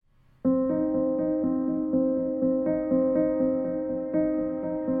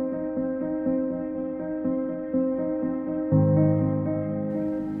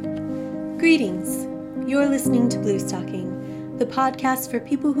Greetings. You're listening to Bluestocking, the podcast for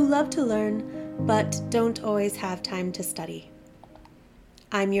people who love to learn but don't always have time to study.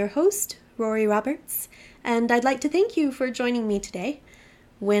 I'm your host, Rory Roberts, and I'd like to thank you for joining me today.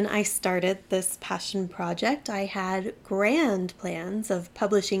 When I started this passion project, I had grand plans of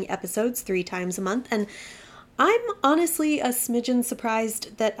publishing episodes 3 times a month, and I'm honestly a smidgen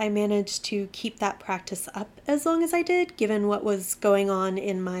surprised that I managed to keep that practice up as long as I did, given what was going on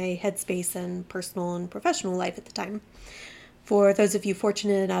in my headspace and personal and professional life at the time. For those of you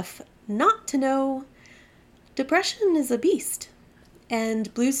fortunate enough not to know, depression is a beast,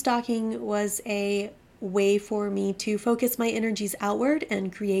 and Bluestocking was a way for me to focus my energies outward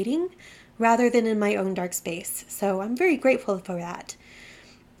and creating rather than in my own dark space. So I'm very grateful for that.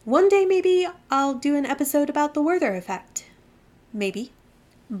 One day maybe I'll do an episode about the Werther effect. Maybe.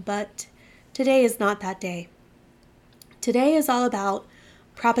 But today is not that day. Today is all about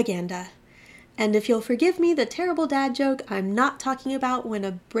propaganda. And if you'll forgive me the terrible dad joke, I'm not talking about when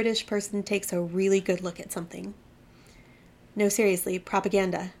a British person takes a really good look at something. No, seriously,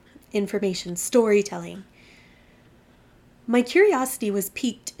 propaganda, information, storytelling. My curiosity was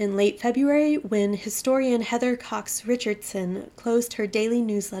piqued in late February when historian Heather Cox Richardson closed her daily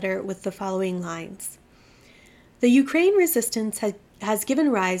newsletter with the following lines. The Ukraine resistance has given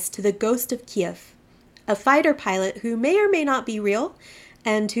rise to the Ghost of Kiev, a fighter pilot who may or may not be real,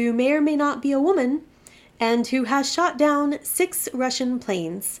 and who may or may not be a woman, and who has shot down 6 Russian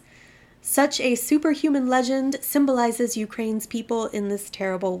planes. Such a superhuman legend symbolizes Ukraine's people in this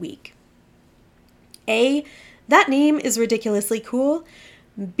terrible week. A. That name is ridiculously cool.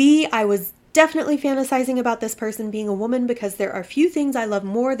 B. I was definitely fantasizing about this person being a woman because there are few things I love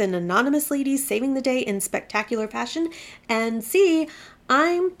more than anonymous ladies saving the day in spectacular fashion. And C.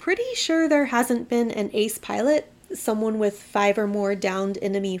 I'm pretty sure there hasn't been an ace pilot, someone with 5 or more downed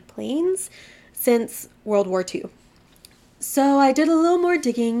enemy planes, since World War II. So I did a little more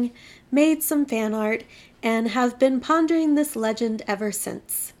digging, made some fan art, and have been pondering this legend ever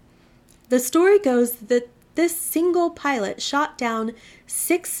since. The story goes that this single pilot shot down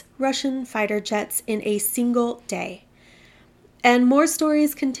 6 Russian fighter jets in a single day. And more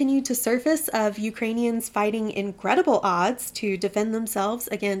stories continue to surface of Ukrainians fighting incredible odds to defend themselves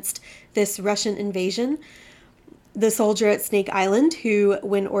against this Russian invasion. The soldier at Snake Island, who,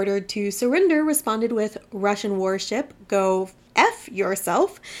 when ordered to surrender, responded with Russian warship, go F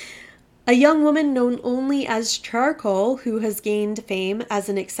yourself. A young woman known only as Charcoal, who has gained fame as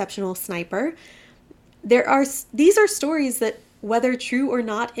an exceptional sniper. These are stories that, whether true or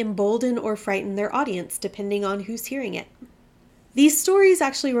not, embolden or frighten their audience, depending on who's hearing it. These stories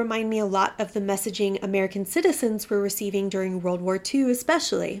actually remind me a lot of the messaging American citizens were receiving during World War II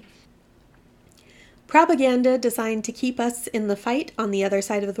especially. Propaganda designed to keep us in the fight on the other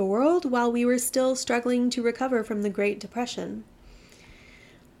side of the world while we were still struggling to recover from the Great Depression.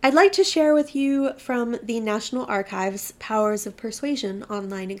 I'd like to share with you from the National Archives' Powers of Persuasion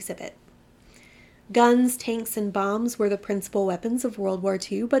online exhibit. Guns, tanks, and bombs were the principal weapons of World War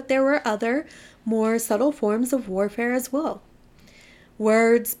II, but there were other, more subtle forms of warfare as well.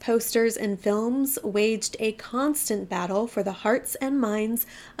 Words, posters, and films waged a constant battle for the hearts and minds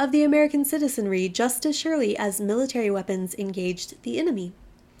of the American citizenry just as surely as military weapons engaged the enemy.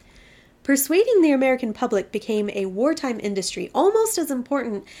 Persuading the American public became a wartime industry almost as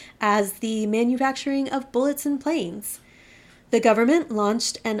important as the manufacturing of bullets and planes. The government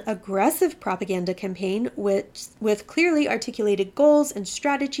launched an aggressive propaganda campaign with clearly articulated goals and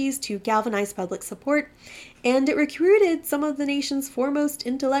strategies to galvanize public support, and it recruited some of the nation's foremost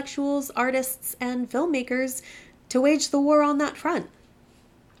intellectuals, artists, and filmmakers to wage the war on that front.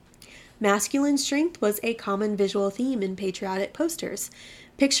 Masculine strength was a common visual theme in patriotic posters.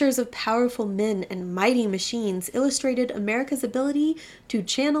 Pictures of powerful men and mighty machines illustrated America's ability to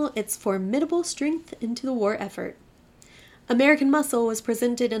channel its formidable strength into the war effort. American muscle was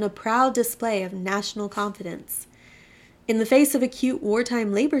presented in a proud display of national confidence. In the face of acute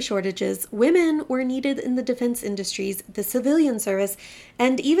wartime labor shortages, women were needed in the defense industries, the civilian service,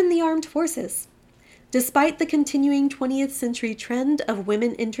 and even the armed forces. Despite the continuing 20th century trend of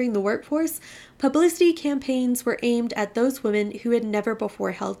women entering the workforce, publicity campaigns were aimed at those women who had never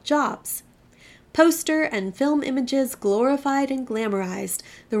before held jobs. Poster and film images glorified and glamorized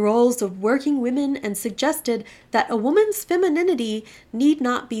the roles of working women and suggested that a woman's femininity need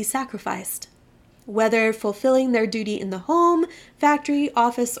not be sacrificed. Whether fulfilling their duty in the home, factory,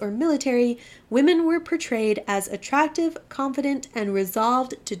 office, or military, women were portrayed as attractive, confident, and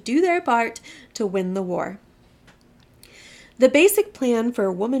resolved to do their part to win the war. The basic plan for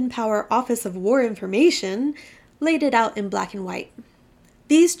Woman Power Office of War Information laid it out in black and white.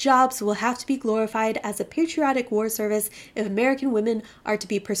 These jobs will have to be glorified as a patriotic war service if American women are to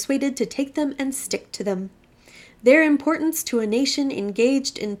be persuaded to take them and stick to them. Their importance to a nation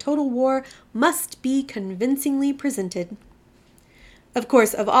engaged in total war must be convincingly presented. Of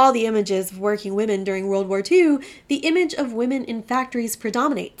course, of all the images of working women during World War II, the image of women in factories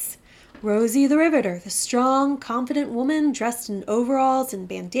predominates. Rosie the Riveter, the strong, confident woman dressed in overalls and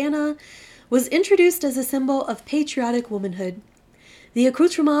bandana, was introduced as a symbol of patriotic womanhood. The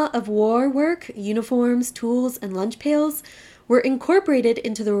accoutrement of war work, uniforms, tools, and lunch pails were incorporated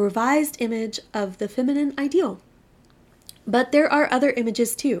into the revised image of the feminine ideal. But there are other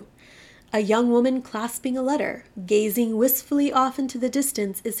images too. A young woman clasping a letter, gazing wistfully off into the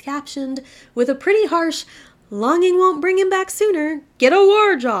distance, is captioned with a pretty harsh, "Longing won't bring him back sooner. Get a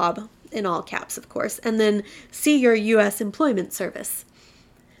war job," in all caps, of course, and then "See your U.S. employment service."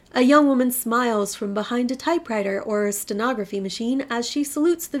 A young woman smiles from behind a typewriter or stenography machine as she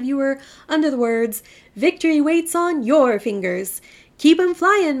salutes the viewer under the words, "Victory waits on your fingers. Keep 'em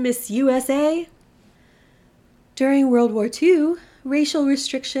flying, Miss USA." During World War II, racial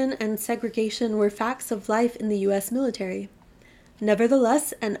restriction and segregation were facts of life in the U.S. military.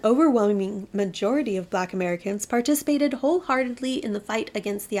 Nevertheless, an overwhelming majority of Black Americans participated wholeheartedly in the fight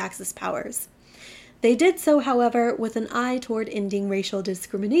against the Axis powers. They did so, however, with an eye toward ending racial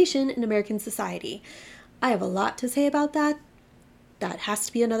discrimination in American society. I have a lot to say about that. That has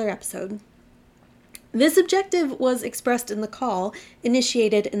to be another episode. This objective was expressed in the call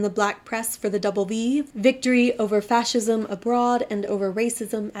initiated in the Black press for the Double V, victory over fascism abroad and over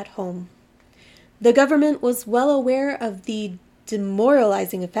racism at home. The government was well aware of the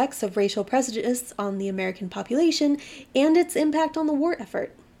demoralizing effects of racial prejudice on the American population and its impact on the war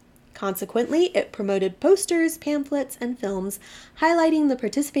effort. Consequently, it promoted posters, pamphlets, and films highlighting the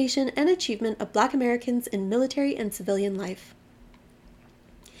participation and achievement of Black Americans in military and civilian life.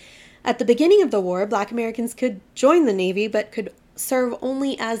 At the beginning of the war, Black Americans could join the Navy but could serve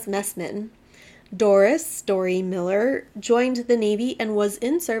only as messmen. Doris Story Miller joined the Navy and was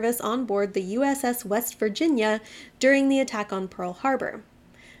in service on board the USS West Virginia during the attack on Pearl Harbor.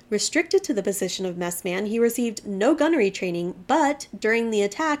 Restricted to the position of messman, he received no gunnery training, but during the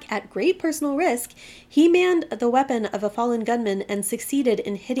attack, at great personal risk, he manned the weapon of a fallen gunman and succeeded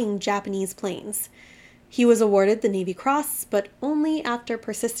in hitting Japanese planes. He was awarded the Navy Cross, but only after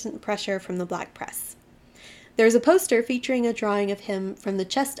persistent pressure from the Black press. There's a poster featuring a drawing of him from the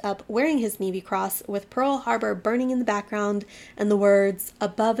chest up wearing his Navy Cross with Pearl Harbor burning in the background and the words,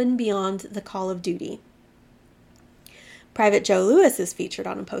 "Above and beyond the call of duty." Private Joe Louis is featured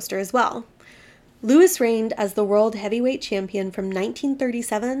on a poster as well. Louis reigned as the world heavyweight champion from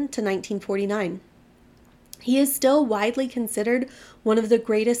 1937 to 1949. He is still widely considered one of the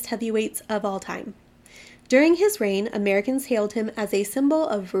greatest heavyweights of all time. During his reign, Americans hailed him as a symbol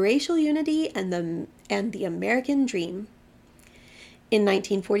of racial unity and the American dream. In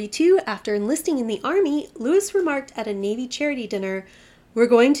 1942, after enlisting in the Army, Louis remarked at a Navy charity dinner, "We're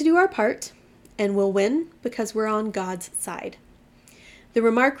going to do our part, and we'll win because we're on God's side." The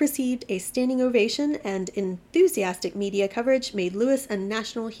remark received a standing ovation, and enthusiastic media coverage made Louis a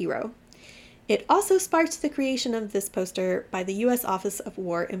national hero. It also sparked the creation of this poster by the U.S. Office of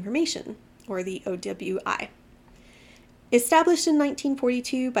War Information, or the OWI. Established in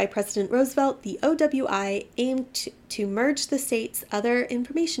 1942 by President Roosevelt, the OWI aimed to merge the state's other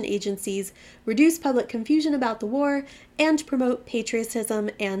information agencies, reduce public confusion about the war, and promote patriotism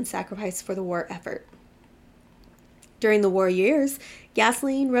and sacrifice for the war effort. During the war years,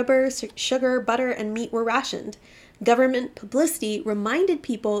 gasoline, rubber, sugar, butter, and meat were rationed. Government publicity reminded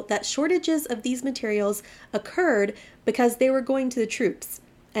people that shortages of these materials occurred because they were going to the troops,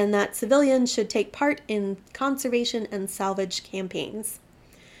 and that civilians should take part in conservation and salvage campaigns.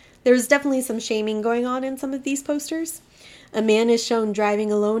 There's definitely some shaming going on in some of these posters. A man is shown driving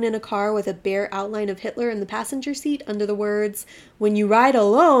alone in a car with a bare outline of Hitler in the passenger seat under the words, "When you ride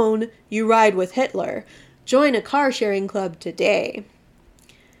alone, you ride with Hitler. Join a car-sharing club today."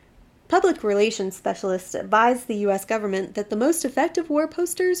 Public relations specialists advised the U.S. government that the most effective war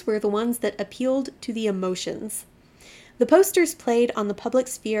posters were the ones that appealed to the emotions. The posters played on the public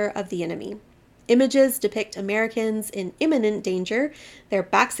sphere of the enemy. Images depict Americans in imminent danger, their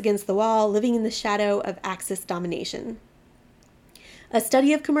backs against the wall, living in the shadow of Axis domination. A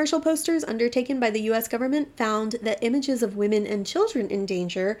study of commercial posters undertaken by the U.S. government found that images of women and children in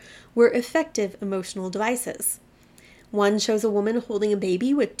danger were effective emotional devices. One shows a woman holding a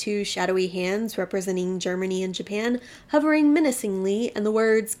baby with two shadowy hands representing Germany and Japan, hovering menacingly, and the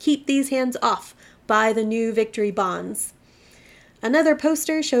words, "Keep these hands off, buy the new victory bonds." Another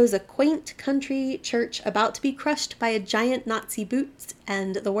poster shows a quaint country church about to be crushed by a giant Nazi boot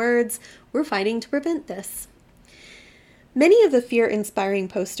and the words, "We're fighting to prevent this." Many of the fear-inspiring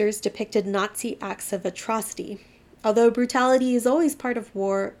posters depicted Nazi acts of atrocity. Although brutality is always part of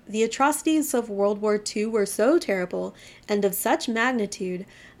war, the atrocities of World War II were so terrible and of such magnitude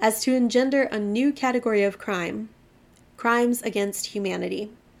as to engender a new category of crime: crimes against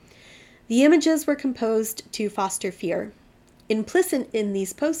humanity. The images were composed to foster fear. Implicit in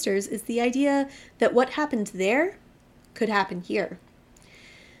these posters is the idea that what happened there could happen here.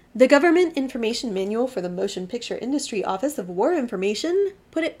 The Government Information Manual for the Motion Picture Industry Office of War Information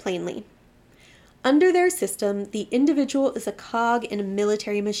put it plainly. Under their system, the individual is a cog in a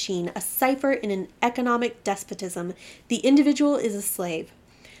military machine, a cipher in an economic despotism. The individual is a slave.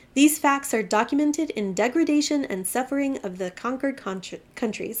 These facts are documented in degradation and suffering of the conquered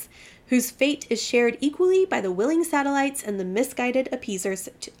countries, whose fate is shared equally by the willing satellites and the misguided appeasers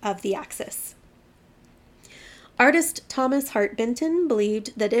of the Axis. Artist Thomas Hart Benton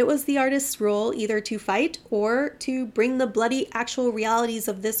believed that it was the artist's role either to fight or to bring the bloody actual realities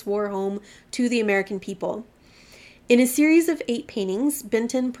of this war home to the American people. In a series of 8 paintings,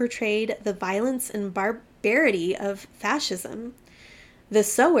 Benton portrayed the violence and barbarity of fascism. The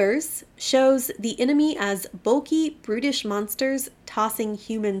Sowers shows the enemy as bulky, brutish monsters tossing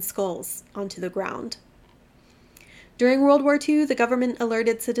human skulls onto the ground. During World War II, the government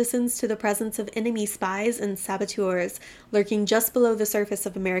alerted citizens to the presence of enemy spies and saboteurs lurking just below the surface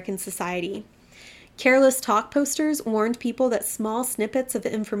of American society. Careless talk posters warned people that small snippets of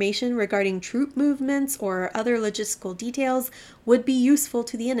information regarding troop movements or other logistical details would be useful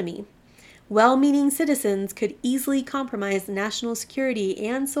to the enemy. Well-meaning citizens could easily compromise national security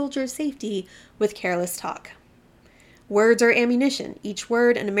and soldier safety with careless talk. Words are ammunition. Each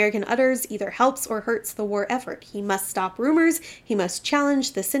word an American utters either helps or hurts the war effort. He must stop rumors. He must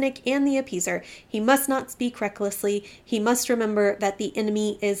challenge the cynic and the appeaser. He must not speak recklessly. He must remember that the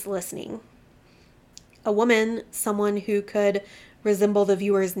enemy is listening. A woman, someone who could resemble the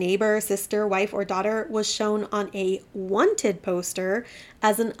viewer's neighbor, sister, wife, or daughter, was shown on a wanted poster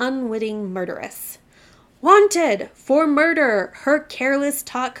as an unwitting murderess. Wanted for murder. Her careless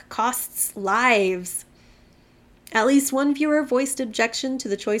talk costs lives. At least one viewer voiced objection to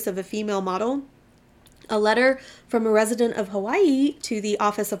the choice of a female model. A letter from a resident of Hawaii to the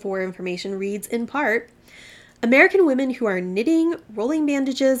Office of War Information reads in part, "American women who are knitting, rolling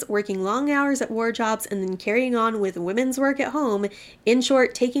bandages, working long hours at war jobs, and then carrying on with women's work at home, in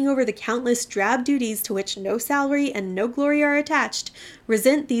short, taking over the countless drab duties to which no salary and no glory are attached,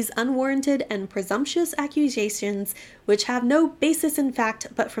 resent these unwarranted and presumptuous accusations which have no basis in fact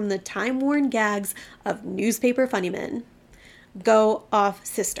but from the time-worn gags of newspaper funnymen. Go off,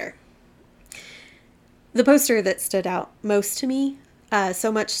 sister." The poster that stood out most to me,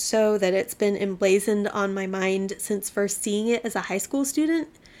 so much so that it's been emblazoned on my mind since first seeing it as a high school student,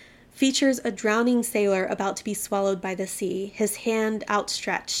 features a drowning sailor about to be swallowed by the sea, his hand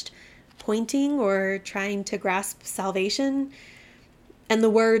outstretched, pointing or trying to grasp salvation, and the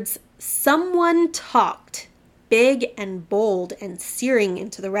words, "Someone talked," big and bold and searing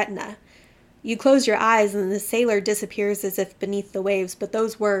into the retina. You close your eyes and the sailor disappears as if beneath the waves, but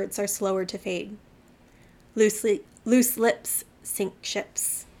those words are slower to fade. Loose lips sink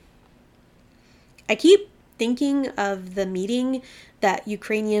ships. I keep thinking of the meeting that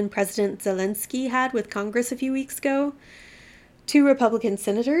Ukrainian President Zelensky had with Congress a few weeks ago. 2 Republican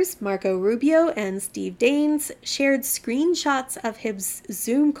senators, Marco Rubio and Steve Daines, shared screenshots of his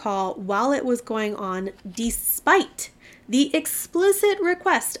Zoom call while it was going on, despite the explicit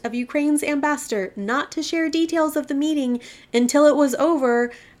request of Ukraine's ambassador not to share details of the meeting until it was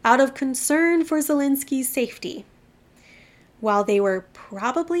over out of concern for Zelensky's safety. While they were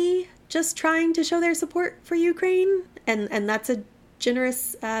probably just trying to show their support for Ukraine, and that's a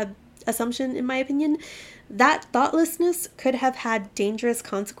generous assumption in my opinion, that thoughtlessness could have had dangerous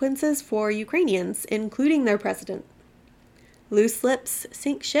consequences for Ukrainians, including their president. Loose lips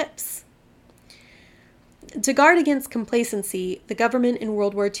sink ships. To guard against complacency, the government in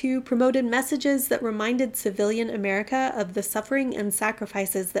World War II promoted messages that reminded civilian America of the suffering and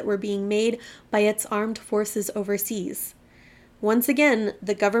sacrifices that were being made by its armed forces overseas. Once again,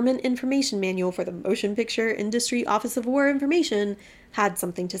 the Government Information Manual for the Motion Picture Industry Office of War Information had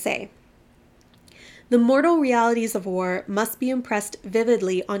something to say. The mortal realities of war must be impressed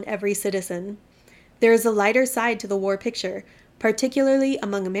vividly on every citizen. There is a lighter side to the war picture, particularly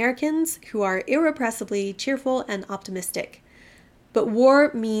among Americans who are irrepressibly cheerful and optimistic. But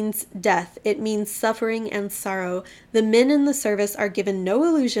war means death. It means suffering and sorrow. The men in the service are given no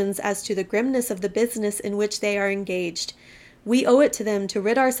illusions as to the grimness of the business in which they are engaged. We owe it to them to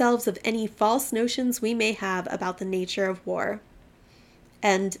rid ourselves of any false notions we may have about the nature of war.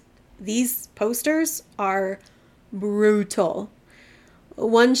 And these posters are brutal.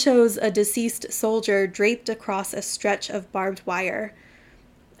 One shows a deceased soldier draped across a stretch of barbed wire.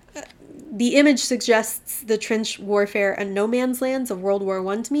 The image suggests the trench warfare and no man's lands of World War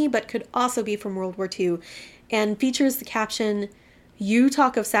I to me, but could also be from World War II, and features the caption, "You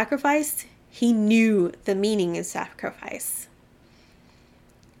talk of sacrifice, he knew the meaning of sacrifice."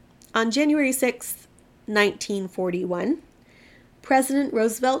 On January 6, 1941, President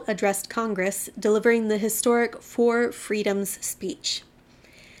Roosevelt addressed Congress, delivering the historic Four Freedoms speech.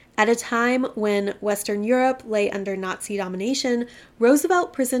 At a time when Western Europe lay under Nazi domination,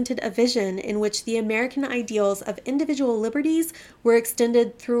 Roosevelt presented a vision in which the American ideals of individual liberties were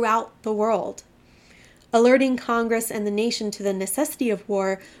extended throughout the world. Alerting Congress and the nation to the necessity of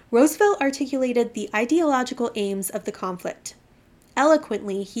war, Roosevelt articulated the ideological aims of the conflict.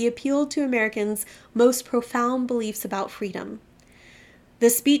 Eloquently, he appealed to Americans' most profound beliefs about freedom. The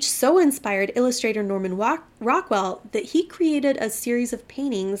speech so inspired illustrator Norman Rockwell that he created a series of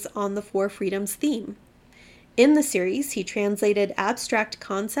paintings on the Four Freedoms theme. In the series, he translated abstract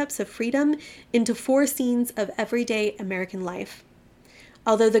concepts of freedom into 4 scenes of everyday American life.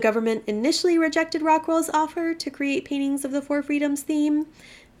 Although the government initially rejected Rockwell's offer to create paintings of the Four Freedoms theme,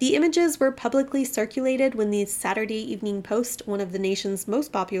 the images were publicly circulated when the Saturday Evening Post, one of the nation's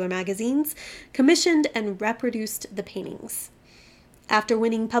most popular magazines, commissioned and reproduced the paintings. After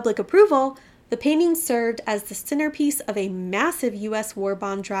winning public approval, the paintings served as the centerpiece of a massive U.S. war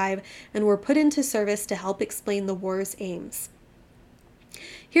bond drive and were put into service to help explain the war's aims.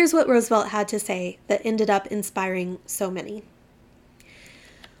 Here's what Roosevelt had to say that ended up inspiring so many.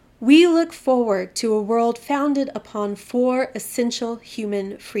 "We look forward to a world founded upon 4 essential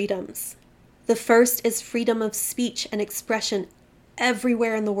human freedoms. The first is freedom of speech and expression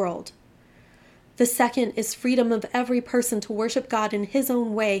everywhere in the world. The second is freedom of every person to worship God in his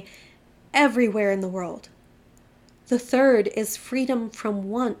own way everywhere in the world. The third is freedom from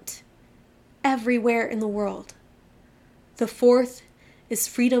want everywhere in the world. The fourth is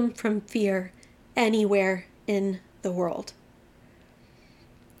freedom from fear anywhere in the world."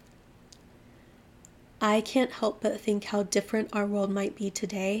 I can't help but think how different our world might be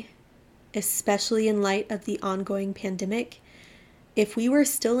today, especially in light of the ongoing pandemic, if we were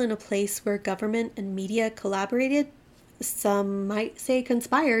still in a place where government and media collaborated, some might say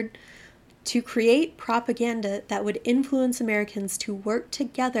conspired, to create propaganda that would influence Americans to work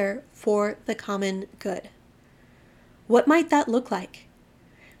together for the common good. What might that look like?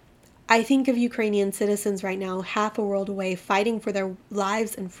 I think of Ukrainian citizens right now, half a world away, fighting for their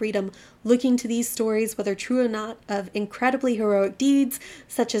lives and freedom, looking to these stories, whether true or not, of incredibly heroic deeds,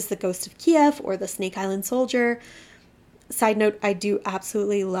 such as the Ghost of Kiev or the Snake Island Soldier. Side note, I do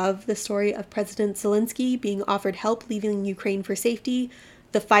absolutely love the story of President Zelensky being offered help leaving Ukraine for safety.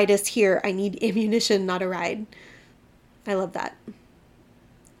 The fight is here. I need ammunition, not a ride. I love that.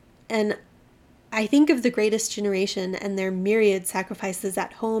 And I think of the Greatest Generation and their myriad sacrifices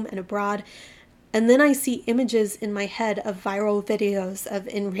at home and abroad, and then I see images in my head of viral videos of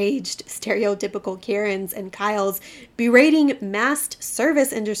enraged, stereotypical Karens and Kyles berating massed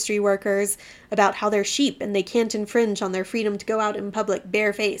service industry workers about how they're sheep and they can't infringe on their freedom to go out in public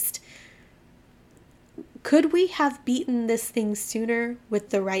barefaced. Could we have beaten this thing sooner with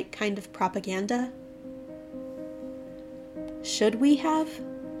the right kind of propaganda? Should we have?